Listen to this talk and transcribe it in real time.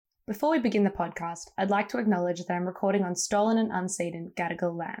Before we begin the podcast, I'd like to acknowledge that I'm recording on stolen and unceded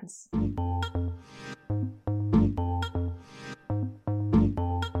Gadigal lands.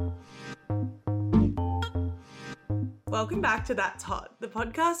 Welcome back to That's Hot, the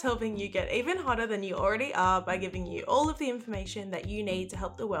podcast helping you get even hotter than you already are by giving you all of the information that you need to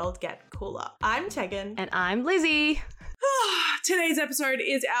help the world get cooler. I'm Tegan. And I'm Lizzie. Today's episode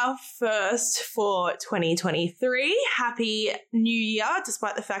is our first for 2023. Happy New Year,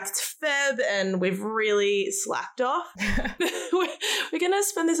 despite the fact it's Feb and we've really slacked off. We're going to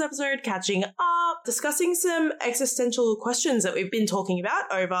spend this episode catching up, discussing some existential questions that we've been talking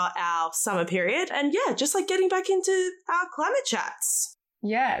about over our summer period, and just like getting back into our climate chats.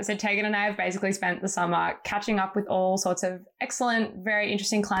 Yeah, so Tegan and I have basically spent the summer catching up with all sorts of excellent, very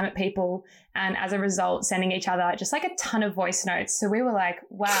interesting climate people, and as a result, sending each other just like a ton of voice notes. So we were like,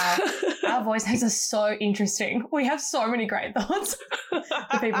 wow, our voice notes are so interesting. We have so many great thoughts.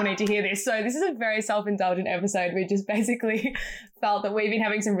 The people need to hear this. So this is a very self-indulgent episode. We just basically felt that we've been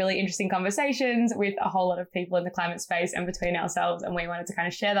having some really interesting conversations with a whole lot of people in the climate space and between ourselves, and we wanted to kind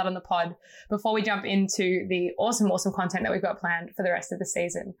of share that on the pod before we jump into the awesome content that we've got planned for the rest of the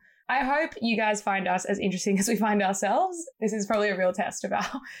season. I hope you guys find us as interesting as we find ourselves. This is probably a real test of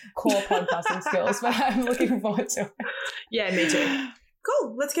our core podcasting skills, but I'm looking forward to it. Yeah, me too.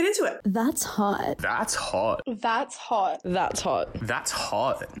 Cool, let's get into it. That's hot. That's hot. That's hot. That's hot. That's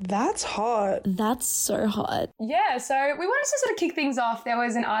hot. That's hot. That's so hot. Yeah, so we wanted to sort of kick things off. There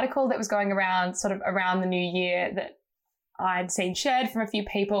was an article that was going around sort of around the new year that I'd seen shared from a few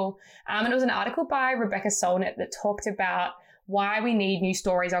people. And it was an article by Rebecca Solnit that talked about why we need new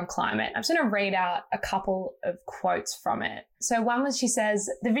stories on climate. I'm just going to read out a couple of quotes from it. So one was, she says,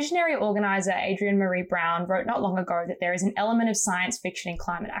 the visionary organizer Adrienne Marie Brown wrote not long ago that there is an element of science fiction in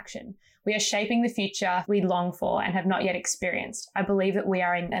climate action. We are shaping the future we long for and have not yet experienced. I believe that we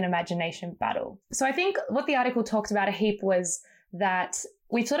are in an imagination battle. So I think what the article talked about a heap was that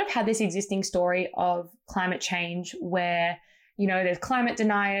we've sort of had this existing story of climate change where, you know, there's climate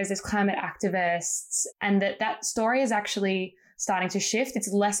deniers, there's climate activists, and that story is actually starting to shift.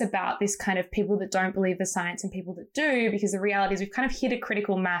 It's less about this kind of people that don't believe the science and people that do, because the reality is we've kind of hit a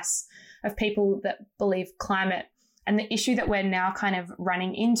critical mass of people that believe climate. And the issue that we're now kind of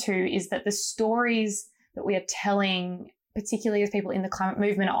running into is that the stories that we are telling, particularly as people in the climate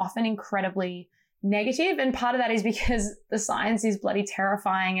movement, are often incredibly negative. And part of that is because the science is bloody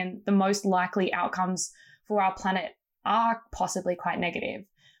terrifying and the most likely outcomes for our planet are possibly quite negative.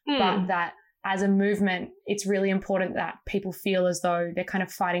 But that as a movement, it's really important that people feel as though they're kind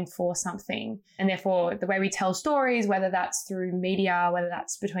of fighting for something. And therefore, the way we tell stories, whether that's through media, whether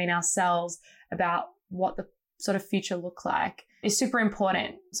that's between ourselves about what the sort of future look like, is super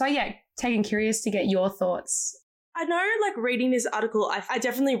important. So yeah, Tegan, curious to get your thoughts. I know, like, reading this article, I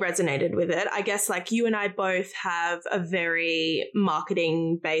definitely resonated with it. I guess, like, you and I both have a very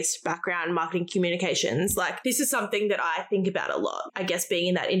marketing-based background, marketing communications. Like, this is something that I think about a lot. I guess being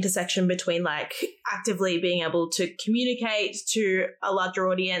in that intersection between, like, actively being able to communicate to a larger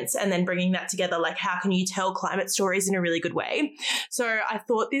audience and then bringing that together, like, how can you tell climate stories in a really good way? So I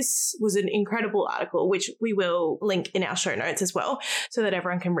thought this was an incredible article, which we will link in our show notes as well so that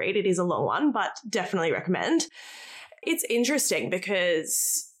everyone can read. It is a long one, but definitely recommend. It's interesting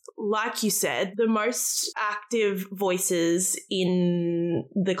because, like you said, the most active voices in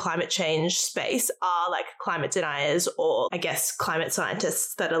the climate change space are like climate deniers, or I guess climate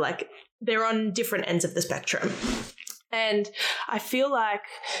scientists that are like, they're on different ends of the spectrum. And I feel like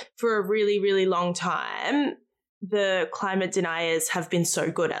for a really, really long time, the climate deniers have been so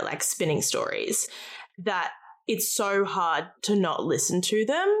good at like spinning stories that it's so hard to not listen to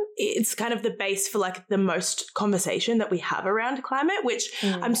them. It's kind of the base for like the most conversation that we have around climate, which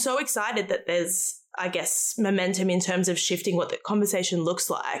I'm so excited that there's, I guess, momentum in terms of shifting what the conversation looks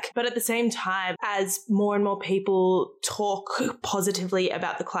like. But at the same time, as more and more people talk positively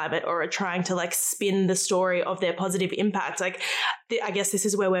about the climate or are trying to like spin the story of their positive impact, like I guess this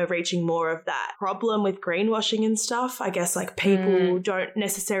is where we're reaching more of that problem with greenwashing and stuff. I guess like people don't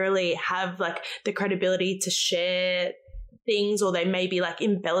necessarily have like the credibility to share things, or they may be like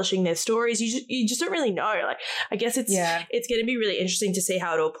embellishing their stories. You just don't really know. Like, I guess it's going to be really interesting to see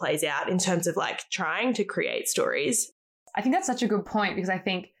how it all plays out in terms of like trying to create stories. I think that's such a good point, because I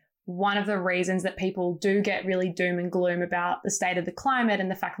think one of the reasons that people do get really doom and gloom about the state of the climate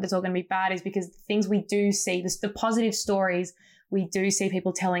and the fact that it's all going to be bad is because the things we do see, the positive stories we do see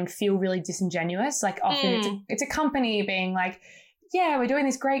people telling feel really disingenuous. Like often it's a company being like, yeah, we're doing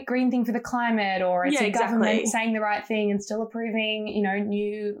this great green thing for the climate, or it's a government saying the right thing and still approving, you know,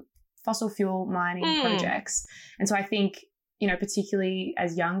 new fossil fuel mining projects. And so I think particularly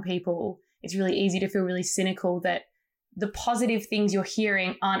as young people, it's really easy to feel really cynical that the positive things you're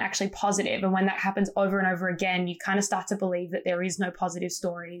hearing aren't actually positive. And when that happens over and over again, you kind of start to believe that there is no positive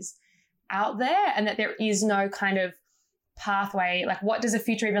stories out there and that there is no kind of pathway. Like, what does a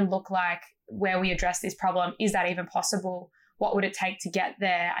future even look like where we address this problem? Is that even possible? What would it take to get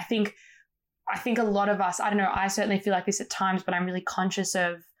there? I think a lot of us, I don't know, I certainly feel like this at times, but I'm really conscious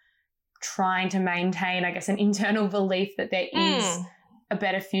of trying to maintain, I guess, an internal belief that there is a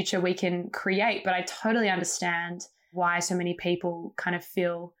better future we can create. But I totally understand why so many people kind of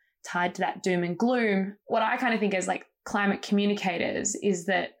feel tied to that doom and gloom. What I kind of think as like climate communicators is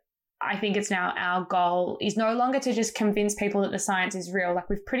that I think it's now our goal is no longer to just convince people that the science is real. Like,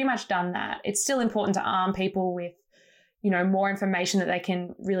 we've pretty much done that. It's still important to arm people with, more information that they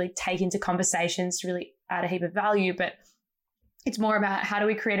can really take into conversations to really add a heap of value. But it's more about how do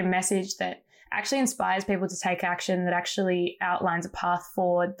we create a message that actually inspires people to take action, that actually outlines a path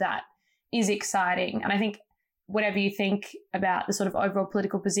forward that is exciting. And I think whatever you think about the sort of overall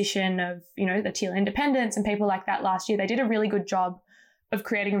political position of, the Teal independents and people like that last year, they did a really good job of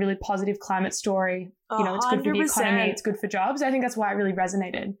creating a really positive climate story. It's good for the economy, it's good for jobs. I think that's why it really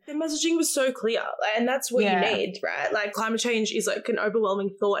resonated. The messaging was so clear, and that's what you need, right? Like, climate change is like an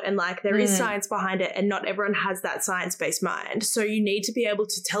overwhelming thought, and like there is science behind it, and not everyone has that science-based mind. So you need to be able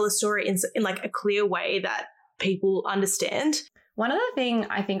to tell a story in like a clear way that people understand. One other thing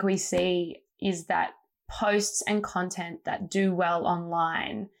I think we see is that posts and content that do well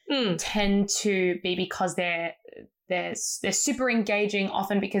online tend to be because they're super engaging,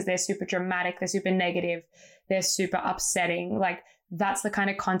 often because they're super dramatic, they're super negative, they're super upsetting. Like, that's the kind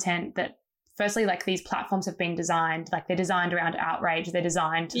of content that, firstly, like, these platforms have been designed, like they're designed around outrage, they're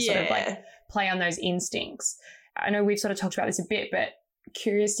designed to sort of like play on those instincts. I know we've sort of talked about this a bit, but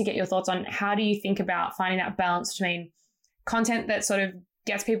curious to get your thoughts on how do you think about finding that balance between content that sort of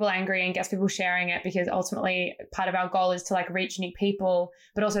gets people angry and gets people sharing it, because ultimately part of our goal is to like reach new people,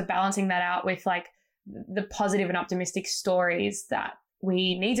 but also balancing that out with like the positive and optimistic stories that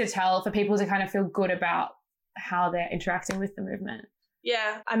we need to tell for people to kind of feel good about how they're interacting with the movement.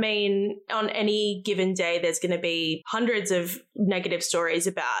 Yeah. I mean, on any given day, there's going to be hundreds of negative stories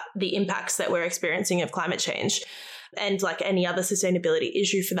about the impacts that we're experiencing of climate change and like any other sustainability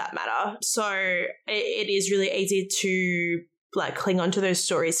issue for that matter. So it is really easy to like cling on to those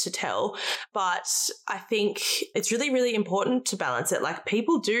stories to tell. But I think it's really, really important to balance it. Like,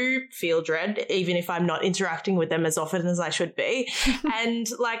 people do feel dread, even if I'm not interacting with them as often as I should be. And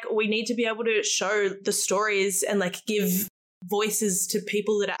like, we need to be able to show the stories and like give voices to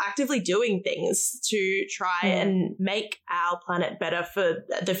people that are actively doing things to try and make our planet better for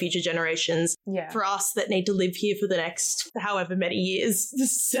the future generations. For us that need to live here for the next however many years,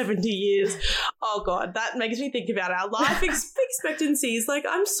 70 years. Oh God, that makes me think about our life expectancies. Like,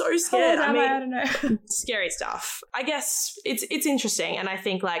 I'm so scared. I don't know. Scary stuff. I guess it's interesting. And I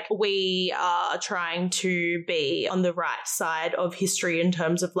think like we are trying to be on the right side of history in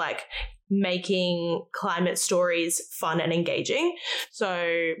terms of like making climate stories fun and engaging. So,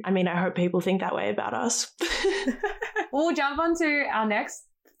 I mean, I hope people think that way about us. We'll jump on to our next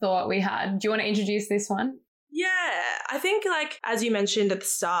thought we had. Do you want to introduce this one? Yeah, I think like, as you mentioned at the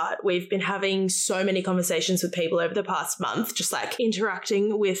start, we've been having so many conversations with people over the past month, just like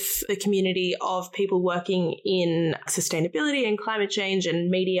interacting with the community of people working in sustainability and climate change and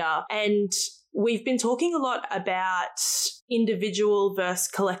media. And we've been talking a lot about individual versus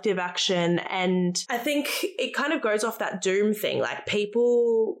collective action. And I think it kind of goes off that doom thing. Like,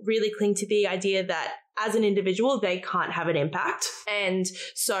 people really cling to the idea that as an individual, they can't have an impact. And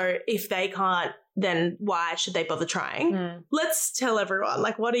so if they can't, then why should they bother trying? Let's tell everyone,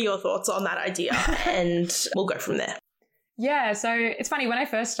 like, what are your thoughts on that idea? And we'll go from there. Yeah. So it's funny, when I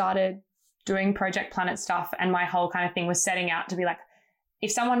first started doing Project Planet stuff, and my whole kind of thing was setting out to be like,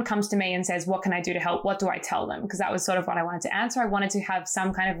 if someone comes to me and says, what can I do to help? What do I tell them? Because that was sort of what I wanted to answer. I wanted to have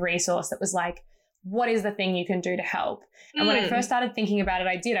some kind of resource that was like, what is the thing you can do to help? And when I first started thinking about it,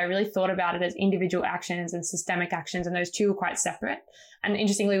 I really thought about it as individual actions and systemic actions, and those two were quite separate. And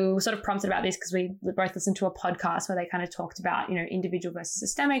interestingly, we were sort of prompted about this because we both listened to a podcast where they kind of talked about, individual versus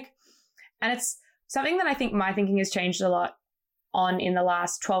systemic. And it's something that I think my thinking has changed a lot on in the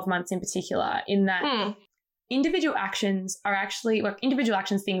last 12 months in particular, in that individual actions are actually, like, individual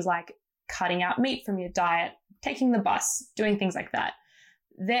actions, things like cutting out meat from your diet, taking the bus, doing things like that.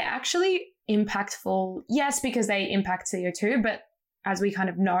 They're actually impactful, yes, because they impact CO2, but as we kind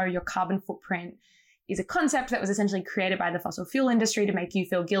of know, your carbon footprint is a concept that was essentially created by the fossil fuel industry to make you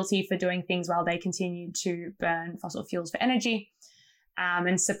feel guilty for doing things while they continue to burn fossil fuels for energy.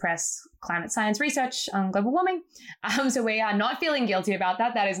 and suppress climate science research on global warming. So we are not feeling guilty about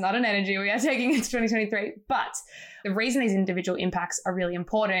that. That is not an energy we are taking into 2023. But the reason these individual impacts are really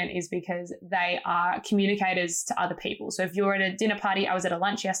important is because they are communicators to other people. So if you're at a dinner party, I was at a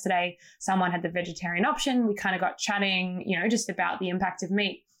lunch yesterday, someone had the vegetarian option. We kind of got chatting, just about the impact of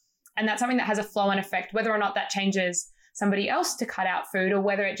meat. And that's something that has a flow-on effect, whether or not that changes somebody else to cut out food or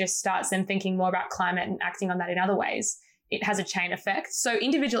whether it just starts them thinking more about climate and acting on that in other ways. It has a chain effect. So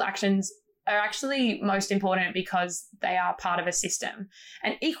individual actions are actually most important because they are part of a system.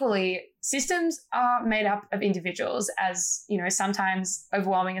 And equally, systems are made up of individuals, as, sometimes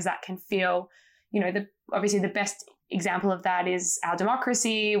overwhelming as that can feel. Obviously the best example of that is our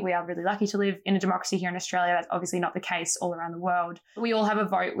democracy. We are really lucky to live in a democracy here in Australia. That's obviously not the case all around the world. We all have a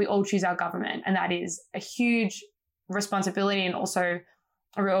vote. We all choose our government. And that is a huge responsibility and also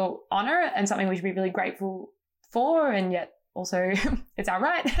a real honor and something we should be really grateful for. And yet also it's our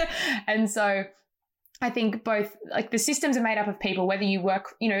right. And so I think both like the systems are made up of people, whether you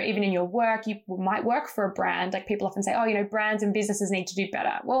work, even in your work, you might work for a brand. Like people often say, brands and businesses need to do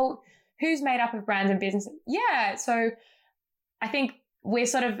better. Well, who's made up of brands and businesses? Yeah. So I think we're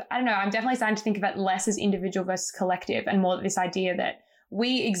sort of, I don't know, I'm definitely starting to think about less as individual versus collective and more this idea that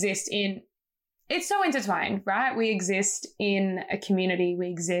we exist in, it's so intertwined, right? We exist in a community, we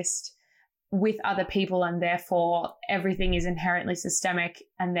exist with other people, and therefore everything is inherently systemic,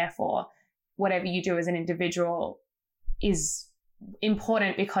 and therefore whatever you do as an individual is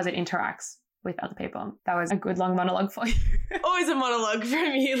important because it interacts with other people. That was a good long monologue for you. Always a monologue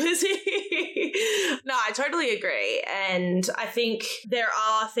from you, Lizzie. No, I totally agree. And I think there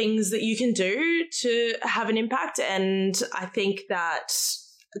are things that you can do to have an impact. And I think that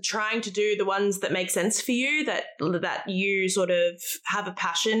trying to do the ones that make sense for you, that you sort of have a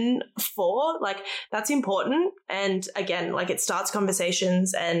passion for, like, that's important. And again, like, it starts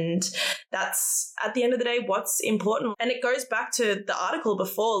conversations, and that's at the end of the day what's important. And it goes back to the article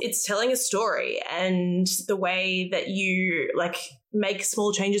before. It's telling a story, and the way that you like make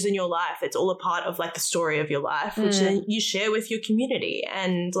small changes in your life, it's all a part of like the story of your life, which then you share with your community.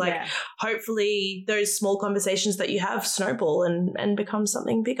 And hopefully those small conversations that you have snowball and become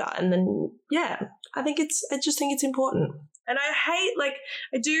something bigger. And then I just think it's important. And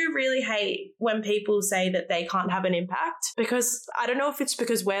I do really hate when people say that they can't have an impact, because I don't know if it's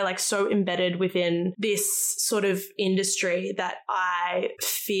because we're like so embedded within this sort of industry that I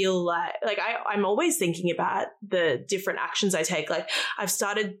feel like I'm always thinking about the different actions I take. Like, I've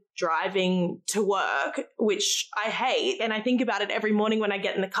started driving to work, which I hate, and I think about it every morning when I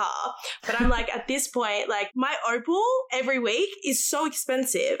get in the car. But I'm like, at this point, like, my Opal every week is so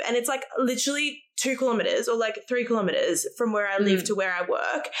expensive, and it's like literally 2 kilometers or like 3 kilometers from where I live to where I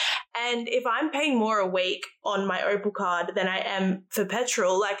work. And if I'm paying more a week on my Opal card than I am for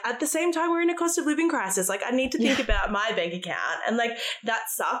petrol, like, at the same time, we're in a cost of living crisis. Like, I need to think about my bank account, and like, that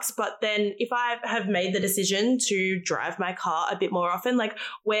sucks. But then if I have made the decision to drive my car a bit more often, like,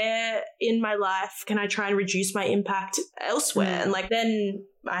 where in my life can I try and reduce my impact elsewhere? And like, then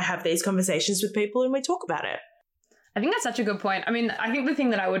I have these conversations with people and we talk about it. I think that's such a good point. I mean, I think the thing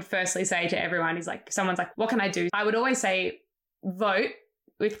that I would firstly say to everyone is, like, someone's like, what can I do? I would always say vote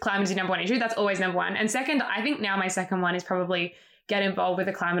with climate as your number one issue. That's always number one. And second, I think now my second one is probably get involved with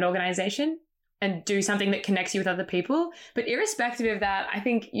a climate organization and do something that connects you with other people. But irrespective of that, I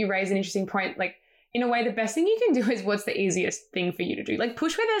think you raise an interesting point. Like, in a way, the best thing you can do is what's the easiest thing for you to do. Like,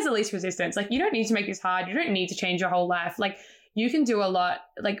 push where there's the least resistance. Like, you don't need to make this hard. You don't need to change your whole life. Like, you can do a lot.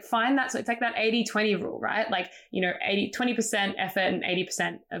 Like, find that. So it's like that 80-20 rule, right? Like, 20% effort and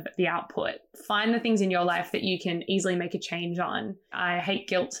 80% of the output. Find the things in your life that you can easily make a change on. I hate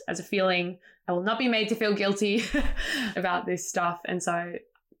guilt as a feeling. I will not be made to feel guilty about this stuff. And so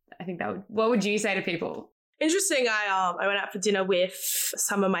I think what would you say to people? Interesting. I went out for dinner with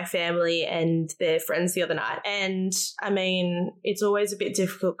some of my family and their friends the other night. And I mean, it's always a bit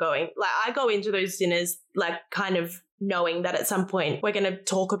difficult going. Like, I go into those dinners like kind of knowing that at some point we're going to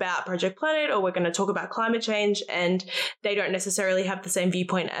talk about Project Planet or we're going to talk about climate change, and they don't necessarily have the same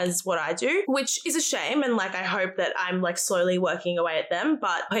viewpoint as what I do, which is a shame. And like, I hope that I'm like slowly working away at them,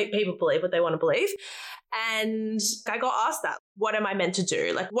 but people believe what they want to believe. And I got asked that, what am I meant to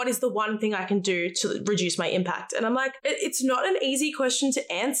do? Like, what is the one thing I can do to reduce my impact? And I'm like, it's not an easy question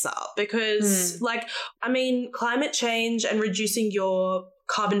to answer, because like, I mean, climate change and reducing your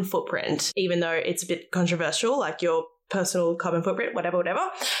carbon footprint, even though it's a bit controversial, like your personal carbon footprint, whatever,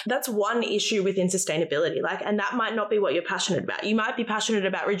 that's one issue within sustainability. Like, and that might not be what you're passionate about. You might be passionate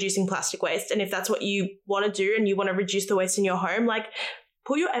about reducing plastic waste. And if that's what you want to do and you want to reduce the waste in your home, like,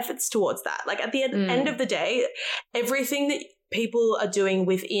 put your efforts towards that. Like, at the end of the day, everything that people are doing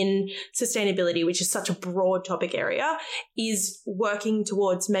within sustainability, which is such a broad topic area, is working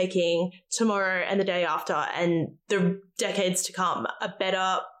towards making tomorrow and the day after and the decades to come a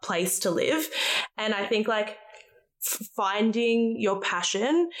better place to live. And I think like finding your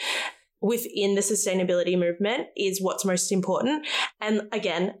passion within the sustainability movement is what's most important. And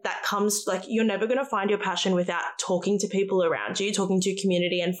again, that comes like you're never going to find your passion without talking to people around you, talking to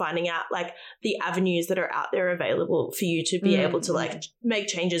community and finding out like the avenues that are out there available for you to be able to like make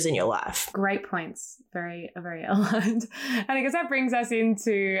changes in your life. Great points. Very aligned. And I guess that brings us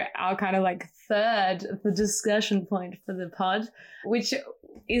into our kind of like the discussion point for the pod, which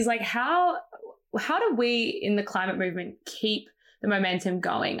is like how do we in the climate movement keep the momentum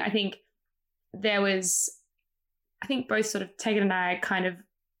going? I think both sort of Tegan and I kind of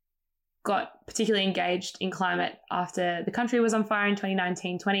got particularly engaged in climate after the country was on fire in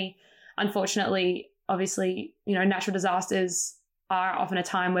 2019-20. Unfortunately, obviously, you know, natural disasters are often a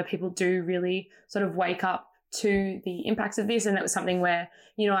time where people do really sort of wake up to the impacts of this. And that was something where,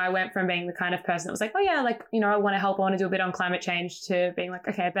 you know, I went from being the kind of person that was like, oh yeah, like, you know, I want to help, I want to do a bit on climate change, to being like,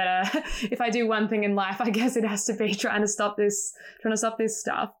 okay, better if I do one thing in life, I guess it has to be trying to stop this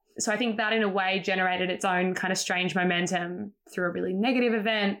stuff. So I think that in a way generated its own kind of strange momentum through a really negative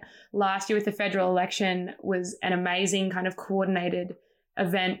event. Last year with the federal election was an amazing kind of coordinated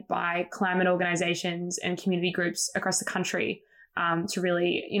event by climate organizations and community groups across the country to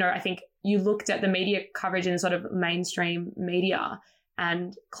really, you know, I think you looked at the media coverage in sort of mainstream media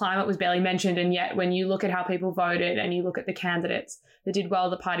and climate was barely mentioned. And yet when you look at how people voted and you look at the candidates that did well,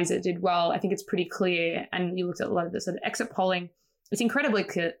 the parties that did well, I think it's pretty clear. And you looked at a lot of the sort of exit polling, it's incredibly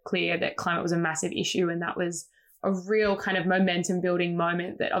clear that climate was a massive issue. And that was a real kind of momentum building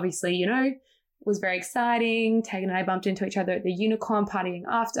moment that obviously, you know, was very exciting. Tegan and I bumped into each other at the unicorn partying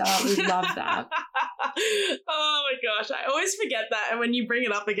after. We loved that. Oh my gosh, I always forget that. And when you bring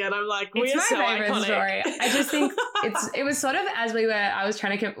it up again, I'm like, it's my so favorite iconic. story. I just think it was sort of as I was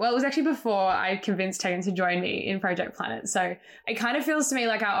trying to, it was actually before I convinced Tegan to join me in Project Planet. So it kind of feels to me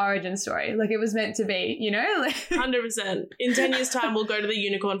like our origin story. Like it was meant to be, you know? 100%. In 10 years time, we'll go to the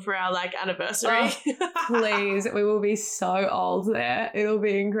unicorn for our like anniversary. Oh, please. We will be so old there. It'll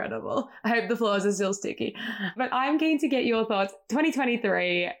be incredible. I hope the floors are still sticky. But I'm keen to get your thoughts.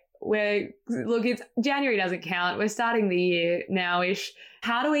 2023, it's January doesn't count. We're starting the year now-ish.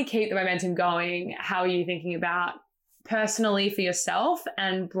 How do we keep the momentum going? How are you thinking about personally for yourself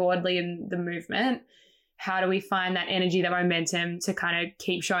and broadly in the movement? How do we find that energy, that momentum to kind of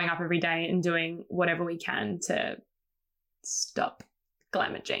keep showing up every day and doing whatever we can to stop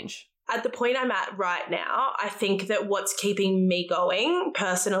climate change? At the point I'm at right now, I think that what's keeping me going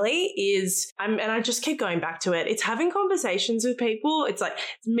personally is, and I just keep going back to it, it's having conversations with people. It's like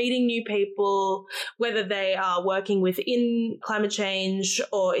meeting new people, whether they are working within climate change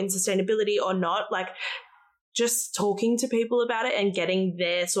or in sustainability or not, like just talking to people about it and getting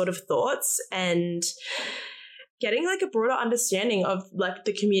their sort of thoughts and getting like a broader understanding of like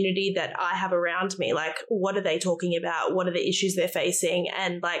the community that I have around me. Like, what are they talking about? What are the issues they're facing?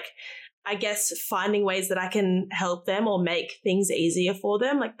 And like, I guess finding ways that I can help them or make things easier for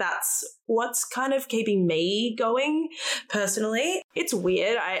them. Like that's what's kind of keeping me going personally. It's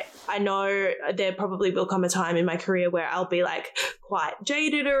weird. I know there probably will come a time in my career where I'll be like quite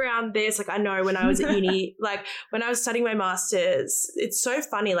jaded around this. Like I know when I was at uni, like when I was studying my master's, it's so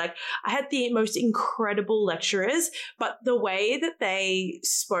funny. Like I had the most incredible lecturers, but the way that they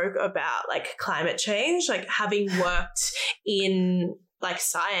spoke about like climate change, like having worked in like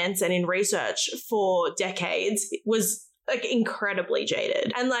science and in research for decades, was like incredibly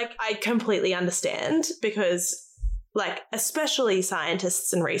jaded. And like I completely understand because like especially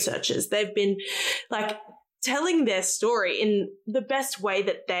scientists and researchers, they've been like telling their story in the best way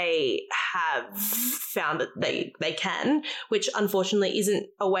that they have found that they can, which unfortunately isn't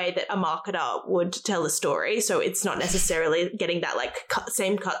a way that a marketer would tell a story. So it's not necessarily getting that like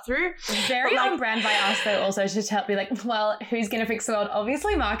same cut through. Very on brand by us though also to be like, well, who's going to fix the world?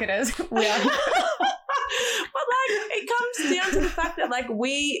 Obviously marketers. We are. But like it comes down to the fact that like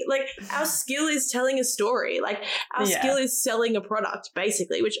we like our skill is telling a story. Like our skill is selling a product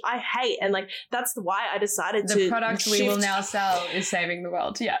basically, which I hate. And like that's why I decided the product we will now sell is saving the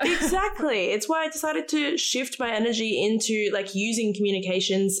world. Yeah. Exactly. It's why I decided to shift my energy into like using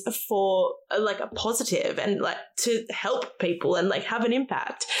communications for like a positive and like to help people and like have an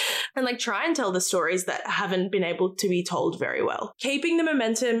impact and like try and tell the stories that haven't been able to be told very well. Keeping the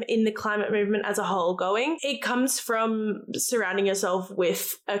momentum in the climate movement as a whole going. It comes from surrounding yourself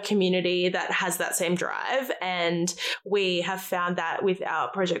with a community that has that same drive. And we have found that with our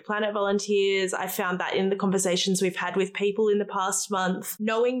Project Planet volunteers. I found that in the conversations we've had with people in the past month,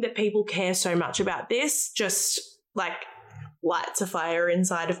 knowing that people care so much about this just like lights a fire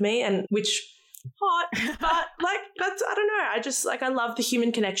inside of me, and which hot, but like that's, I don't know, I just like, I love the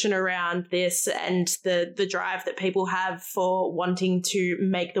human connection around this and the drive that people have for wanting to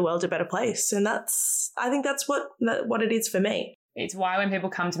make the world a better place. And I think that's what it is for me. It's why when people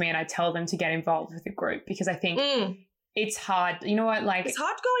come to me and I tell them to get involved with a group, because I think it's hard. You know what? Like, it's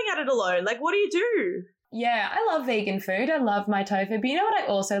hard going at it alone. Like, what do you do? Yeah, I love vegan food. I love my tofu. But you know what I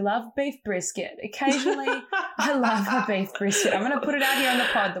also love? Beef brisket. Occasionally, I love a beef brisket. I'm going to put it out here on the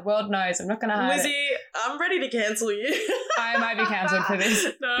pod. The world knows. I'm not going to hide Lizzie, it. I'm ready to cancel you. I might be cancelled for this.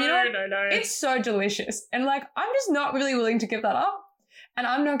 No, you know no. It's so delicious. And like, I'm just not really willing to give that up. And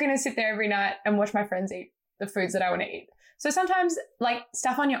I'm not going to sit there every night and watch my friends eat the foods that I want to eat. So sometimes, like,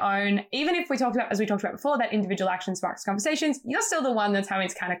 stuff on your own, even if we talked about, as we talked about before, that individual action sparks conversations, you're still the one that's having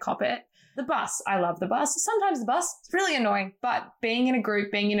to kind of cop it. The bus. I love the bus. Sometimes the bus is really annoying, but being in a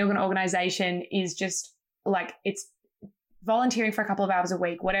group, being in an organization is just like, it's volunteering for a couple of hours a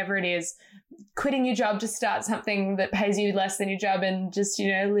week, whatever it is, quitting your job to start something that pays you less than your job and just,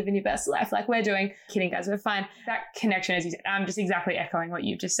 you know, living your best life like we're doing. Kidding, guys, we're fine. That connection, as you said, I'm just exactly echoing what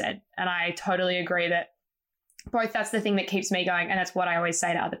you've just said. And I totally agree that both that's the thing that keeps me going. And that's what I always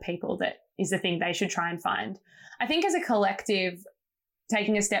say to other people, that is the thing they should try and find. I think as a collective,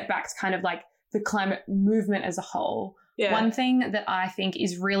 taking a step back to kind of like the climate movement as a whole, one thing that I think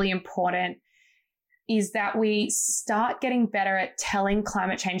is really important is that we start getting better at telling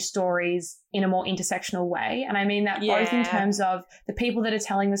climate change stories in a more intersectional way. And I mean that both in terms of the people that are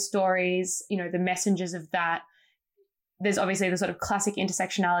telling the stories, you know, the messengers of that. There's obviously the sort of classic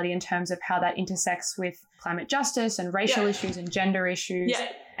intersectionality in terms of how that intersects with climate justice and racial issues and gender issues.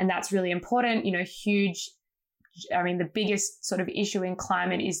 And that's really important. You know, the biggest sort of issue in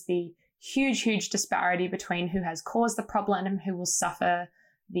climate is the huge disparity between who has caused the problem and who will suffer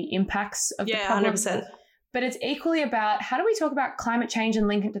the impacts of the problem. 100%. But it's equally about how do we talk about climate change and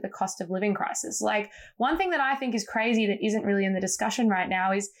link it to the cost of living crisis? Like, one thing that I think is crazy that isn't really in the discussion right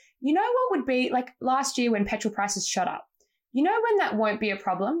now is, you know what would be like last year when petrol prices shot up? You know when that won't be a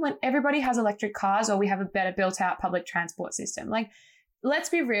problem? When everybody has electric cars or we have a better built out public transport system. Like, let's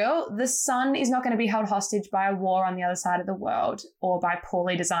be real, the sun is not going to be held hostage by a war on the other side of the world or by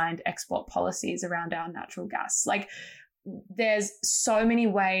poorly designed export policies around our natural gas. Like, there's so many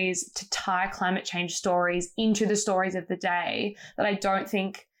ways to tie climate change stories into the stories of the day that I don't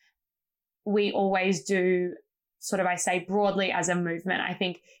think we always do, sort of, I say broadly as a movement. I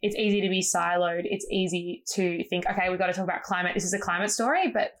think it's easy to be siloed. It's easy to think, okay, we've got to talk about climate. This is a climate story,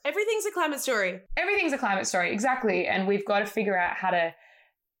 but everything's a climate story. Everything's a climate story. Exactly. And we've got to figure out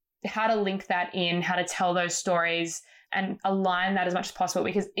how to link that in, how to tell those stories and align that as much as possible.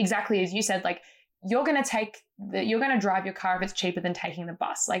 Because exactly as you said, like, you're going to drive your car if it's cheaper than taking the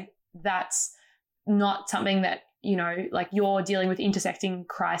bus. Like, that's not something that, you know, like, you're dealing with intersecting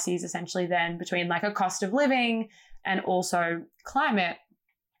crises essentially then between like a cost of living and also climate.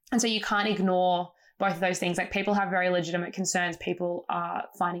 And so you can't ignore both of those things. Like, people have very legitimate concerns. People are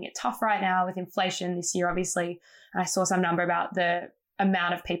finding it tough right now with inflation this year, obviously. And I saw some number about the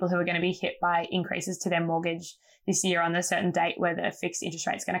amount of people who are going to be hit by increases to their mortgage this year on a certain date where the fixed interest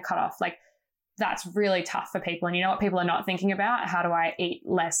rate is going to cut off. Like, that's really tough for people. And you know what people are not thinking about? How do I eat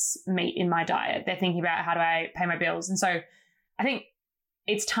less meat in my diet? They're thinking about how do I pay my bills? And so I think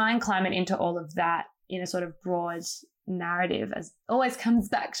it's tying climate into all of that in a sort of broad narrative, as always comes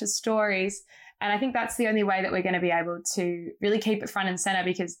back to stories. And I think that's the only way that we're going to be able to really keep it front and center,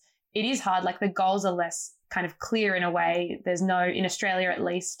 because it is hard. Like, the goals are less kind of clear in a way. There's no, in Australia at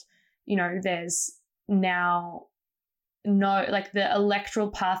least, you know, there's now no, like, the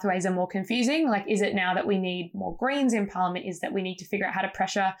electoral pathways are more confusing. Like, is it now that we need more Greens in Parliament? Is that we need to figure out how to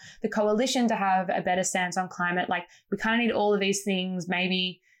pressure the coalition to have a better stance on climate? Like, we kind of need all of these things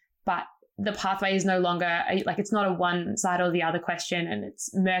maybe, but the pathway is no longer, like, it's not a one side or the other question, and it's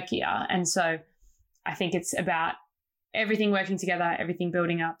murkier. And so I think it's about everything working together, everything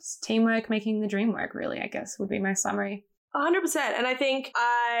building up, teamwork, making the dream work, really, I guess would be my summary. 100%. And I think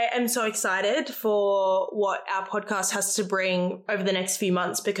I am so excited for what our podcast has to bring over the next few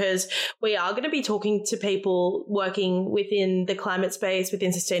months, because we are going to be talking to people working within the climate space,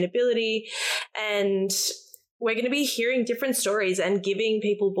 within sustainability, and we're going to be hearing different stories and giving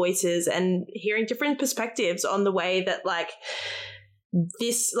people voices and hearing different perspectives on the way that, like,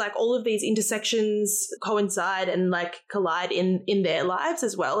 this, like, all of these intersections coincide and like collide in their lives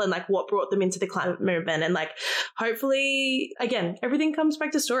as well, and like what brought them into the climate movement. And like, hopefully, again, everything comes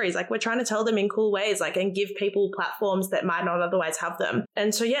back to stories. Like, we're trying to tell them in cool ways, like, and give people platforms that might not otherwise have them.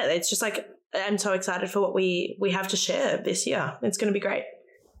 And so, yeah, it's just like, I'm so excited for what we have to share this year. It's going to be great.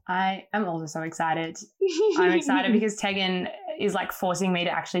 I am also so excited. I'm excited because Tegan is like forcing me to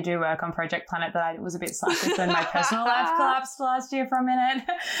actually do work on Project Planet that I was a bit slack with when my personal life collapsed last year for a minute.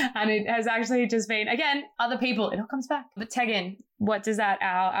 And it has actually just been, again, other people, it all comes back. But Tegan, what does that,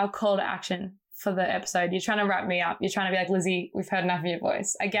 our call to action for the episode? You're trying to wrap me up. You're trying to be like, Lizzie, we've heard enough of your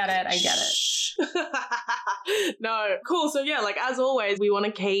voice. I get it. No, cool. So yeah, like, as always, we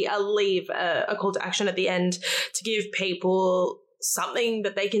want to leave a call to action at the end to give people something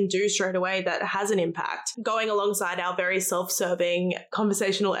that they can do straight away that has an impact. Going alongside our very self-serving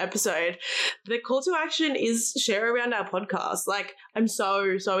conversational episode, the call to action is share around our podcast. Like, I'm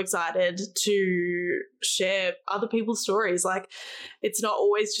so excited to share other people's stories. Like, it's not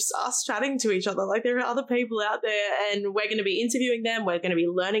always just us chatting to each other. Like, there are other people out there, and we're going to be interviewing them. We're going to be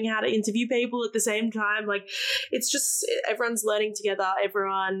learning how to interview people at the same time. Like, it's just, everyone's learning together.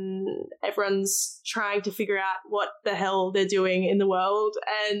 Everyone's trying to figure out what the hell they're doing in the world,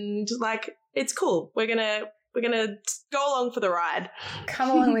 and like, it's cool. We're gonna go along for the ride. Come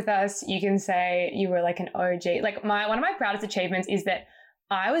along with us. You can say you were like an OG. Like, one of my proudest achievements is that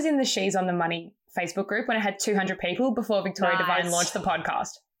I was in the She's on the Money Facebook group when it had 200 people before Victoria Devine launched the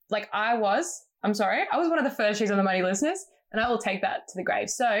podcast. Like, I was one of the first She's on the Money listeners, and I will take that to the grave.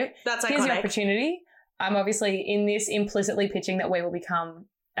 So that's here's iconic. your opportunity. I'm obviously in this implicitly pitching that we will become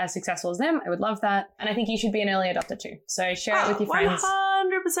as successful as them. I would love that. And I think you should be an early adopter too. So share it with your friends.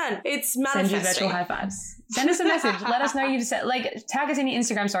 100%. It's manifesting. Send you virtual high fives. Send us a message. Let us know you've said, like, tag us in your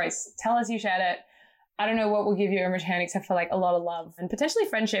Instagram stories. Tell us you shared it. I don't know what we'll give you in return except for like a lot of love and potentially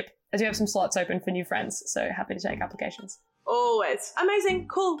friendship, as we have some slots open for new friends. So happy to take applications. Always. Amazing.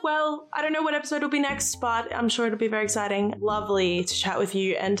 Cool. Well, I don't know what episode will be next, but I'm sure it'll be very exciting. Lovely to chat with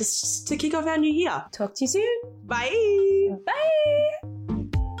you and just to kick off our new year. Talk to you soon. Bye. Bye.